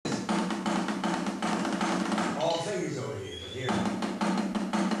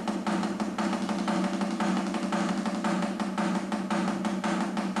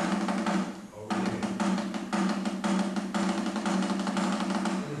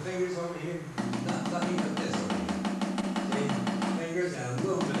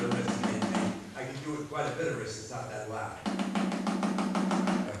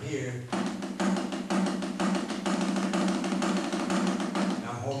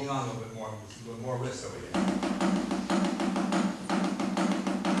on a little bit more wrist over here.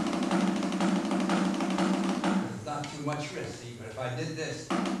 It's not too much wrist, see, but if I did this,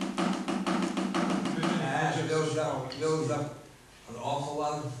 it builds up an awful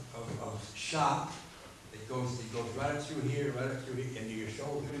lot of shock. It goes right through here, into your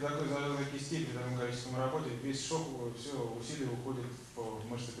shoulder. При такой зажатой кисти, при таком количестве работы, весь шок, все усилие уходит в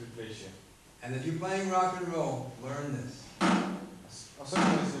мышцы предплечья. And if you're playing rock and roll, learn this.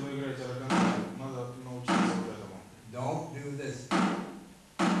 Особенно если вы играете рок-н-ролл, надо научиться вот этому. Don't do this.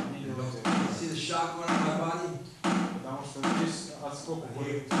 Не делайте. You see the shock going on my body? Потому что здесь отскок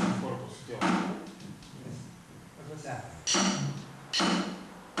уходит в корпус тела. What's happening? So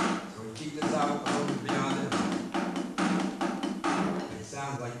we keep this out a little bit beyond it. It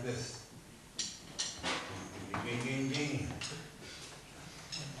sounds like this. Ging.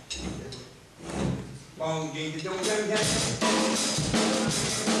 Bong, ging, don't get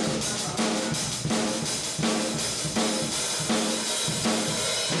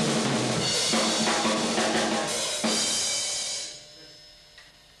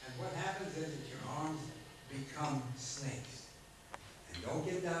And what happens is that your arms become snakes. And don't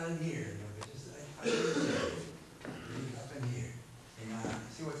get down in here. Just up in here. And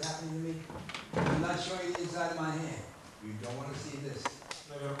see what's happening to me? I'm not showing you the inside of my hand. You don't want to see this.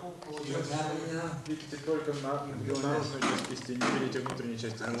 Наверху See what's happening now? видите только наружную часть кисти, не видите внутренней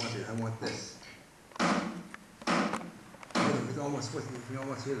части. I want this. You almost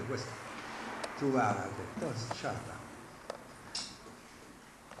hear the whistle. Too loud out there. Don't shut it down.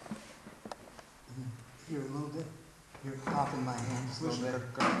 Here a little bit. You're popping my hand just a little bit.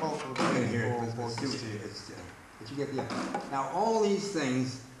 But you get the. Now all these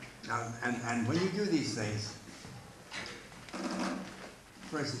things, and when you do these things,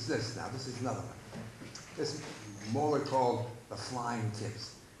 for instance, this is another one. This molar called the flying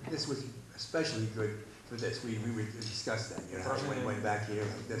tips. This was especially good for this. We would discuss that. You know, how it went back here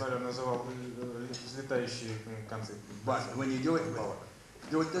like this. But when you do it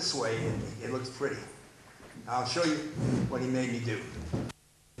this way, it looks pretty. I'll show you what he made me do.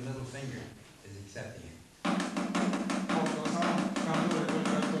 The middle finger is accepting it.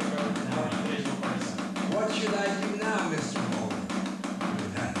 What should I do now, Mr. Bowler?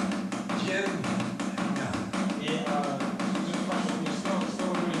 Jim?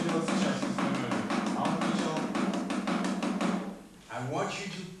 I want you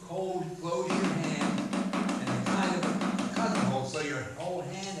to close your hand and kind of cut the hole so your whole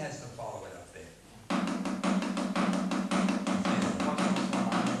hand has to follow it up there.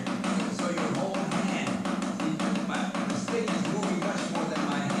 So your whole hand, the stick is moving much more than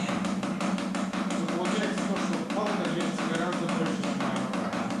my hand.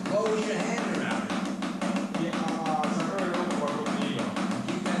 Close your hand around it.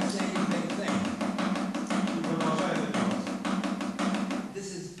 Keep that same thing. This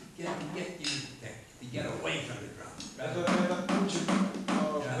is to get away from the drum.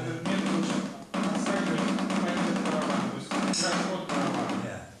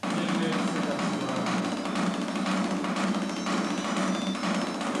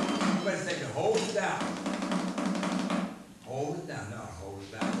 Hold it down. Hold it down. No, hold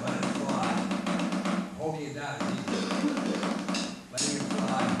it down. Let it fly. Holding it down is easy. Letting it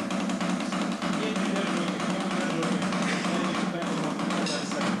fly.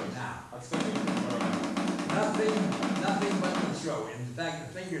 Now, nothing but the throw. In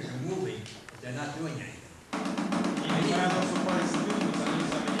fact, the fingers are moving, but they're not doing anything.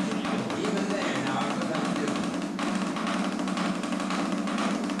 Even there, now I'm about to do.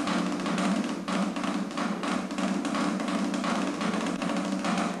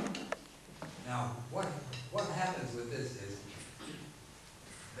 What happens with this is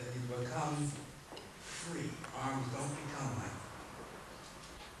that you become free. Arms don't become like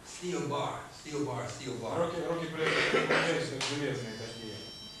steel bar. Руки получаются как железные такие,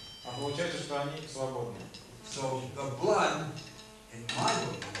 а получается, что они свободны. So the blood in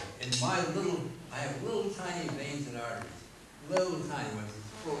my little, I have little tiny veins and arteries, little tiny ones. It's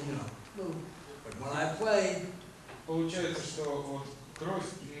full, little. But when I play, получается, что вот кровь,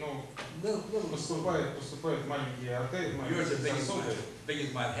 поступает в маленькие артерии, yours are big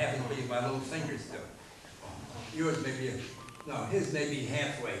as my little fingers do. Yours may be his may be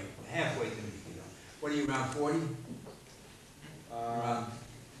halfway to me. What are you, around 40? Around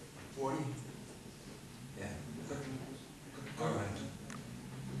 40? Yeah. All right.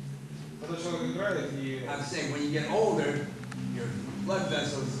 I'm saying when you get older, your blood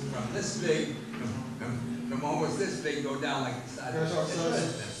vessels from this big, from almost this big, go down like the size of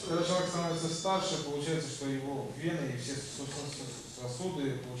когда человек становится старше, получается, что его вены и все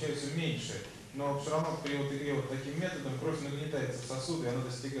сосуды получаются меньше. Но все равно при вот игре вот таким методом кровь нагнетается в сосуды, и она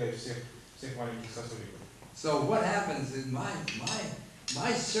достигает всех маленьких сосудиков. So what happens is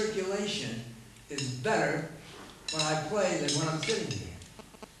my circulation is better when I play than when I'm sitting here,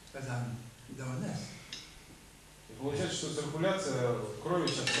 because I'm doing this. И получается, что циркуляция крови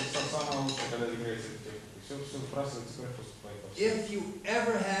сейчас самая лучшая, когда играете в технику. Все сбрасывается, кровь поступает по всему. If you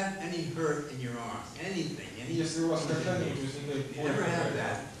ever have any hurt in your arms, anything, Если у вас когда-нибудь возникает боль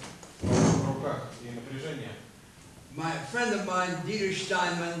в руках и напряжение, my friend of mine, Dieter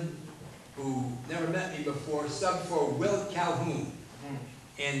Steinman, who never met me before, subbed for Will Calhoun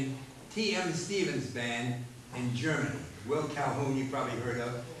in T.M. Stevens' band in Germany. Will Calhoun, you probably heard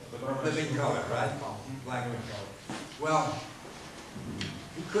of. Living Color, right? Black and Color. Well,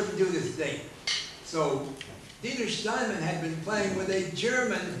 he couldn't do this date. So Dieter Steinman had been playing with a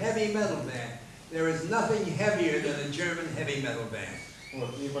German heavy metal band. There is nothing heavier than a German heavy metal band.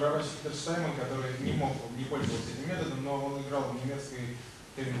 Вот, и барабанщик Дитер Штайнман, который не пользовался этим методом, но он играл в немецкой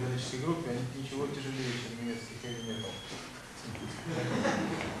хэви-металлической группе, ничего тяжелее, чем немецкий хэви-метал.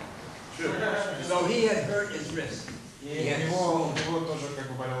 So he had hurt his wrist. И у него тоже как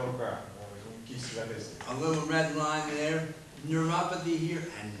бы болела рука, кисть запястья. A little red line there, neuropathy here,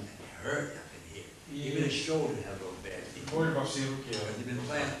 and it hurt up in here. Even his shoulder had a little bad feeling. Боль во всей руке. He'd been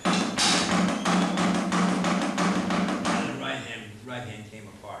playing. And his right hand came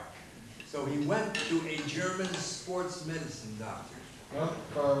apart. So he went to a German sports medicine doctor. Он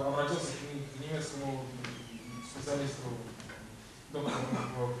обратился к немецкому специалисту,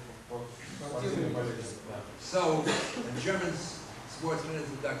 доктору по спортивной болезни. So the German sports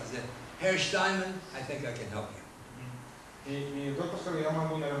medicine doctor said, Herr Steinman, I think I can help you. И доктор сказал, я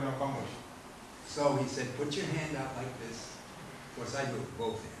могу, наверное, помочь. So he said, put your hand out like this. Of course, I do it with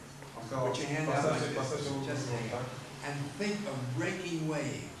both hands. Put your hand out like this, just hang out, and think of breaking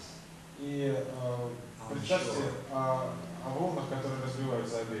waves. И представьте о волнах, которые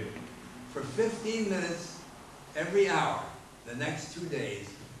разбиваются о берег. For 15 minutes every hour, the next 2 days,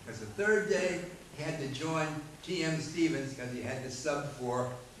 because the third day he had to join T.M. Stevens because he had to sub for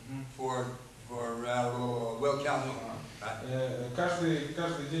Will Calhoun. Каждый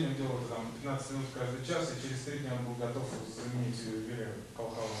день он делал это там 15 минут каждый час, и через 3 дня он был готов заменить Вилля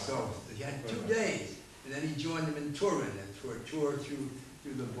Калхауна. So he had 2 days, and then he joined him in Turin and tour through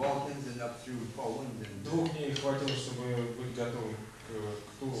the Balkans and up through Poland. And 2 дней хватило, чтобы быть готовым к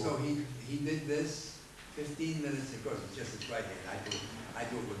туру. so he did this 15 minutes. Of course, it's just his right hand. I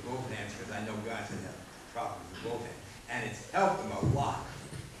do it with both hands because I know guys that have problems with both hands, and it's helped them a lot.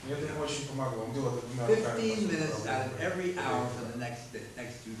 Мне это очень помогло. Он делал это 15 minutes out of every hour for the next 2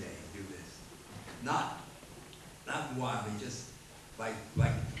 days. Do this, not wildly, just like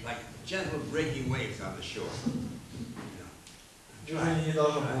gentle breaking waves on the shore. Движение не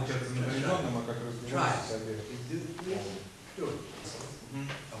должно получаться напряженным, а как разбиваться о берег. Do it.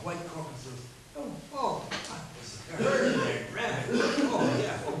 A white corpus says, oh, I heard it there, grab it. Oh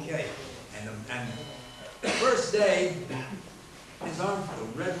yeah, okay. And the first day, his arm, the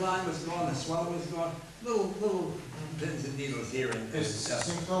red line was gone, the swelling was gone, little pins and needles here and there.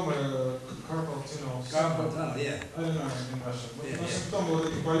 Симптомы carpal tunnel. Carpal tunnel, yeah. I don't know in Russian. Но симптомы вот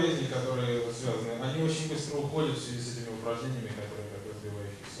этих болезней, которые связаны, они очень быстро уходят в связи с этими упражнениями, которые как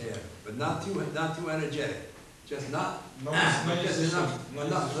разбивающиеся. Yeah, but not too energetic. Just not, Но just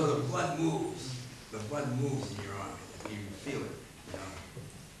enough so the blood moves. The blood moves in your arm. You feel it. You know.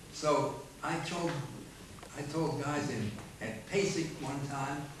 So I told guys at PASIC one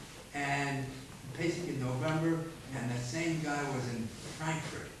time, and PASIC in November, and that same guy was in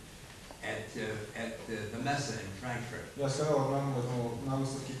Frankfurt, at the Messe in Frankfurt. Я сказал одному этому на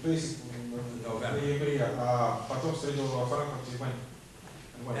выставке PASIC в ноябре, а потом встретил его во Франкфурте в мае.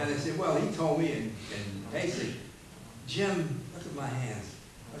 And they said, well, he told me in PASIC, Jim, look at my hands.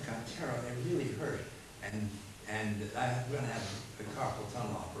 Look how terrible, they really hurt. And I'm going to have a carpal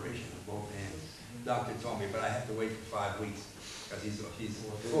tunnel operation of both hands. The doctor told me, but I have to wait for 5 weeks because he's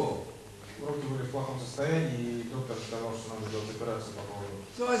full. Руки были в плохом состоянии, и доктор сказал, что надо делать операцию по поводу.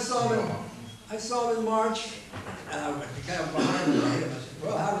 So I saw him in March, and I was kind of behind him. I said,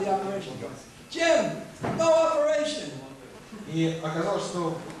 well, how did the operation go? Jim, no operation. И оказалось,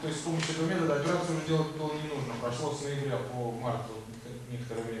 что то есть с помощью этого метода операцию уже делать было не нужно. Прошло с ноября по марту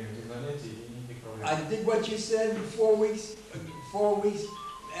некоторое время этих занятий и никаких проблем. I did what you said 4 weeks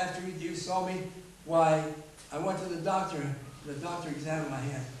after you saw me. Why, I went to the doctor examined my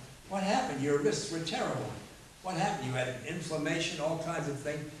hand. What happened? Your wrists were terrible. What happened? You had inflammation, all kinds of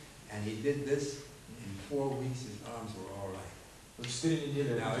things. And he did this. In 4 weeks, his arms were all right. За 4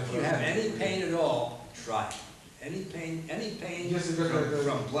 недели. Now, if you have any pain at all, try it. Any pain Если from какая-то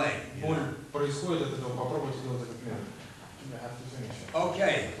playing. You боль know? происходит от этого, попробуйте делать этот метод.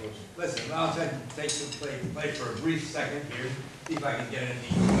 Okay, listen, I'll take some play for a brief second here. See if I can get it in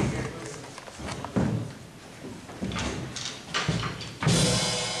here.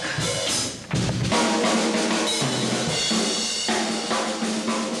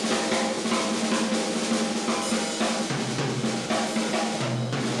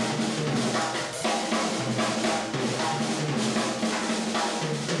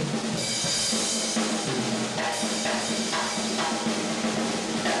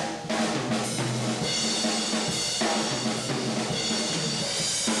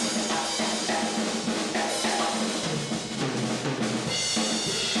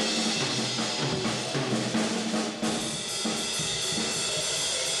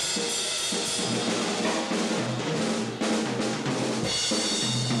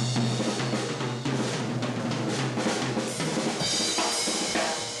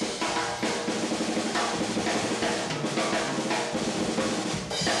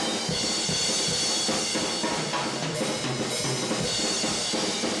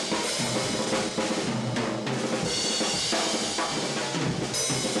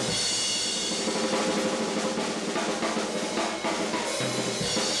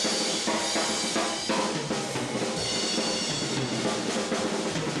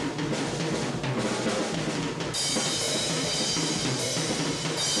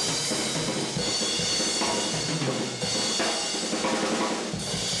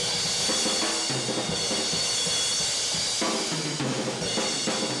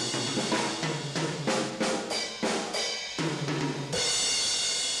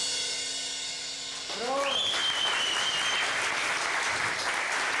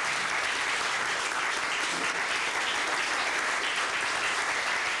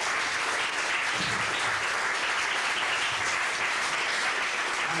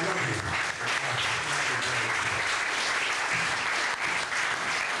 I love you.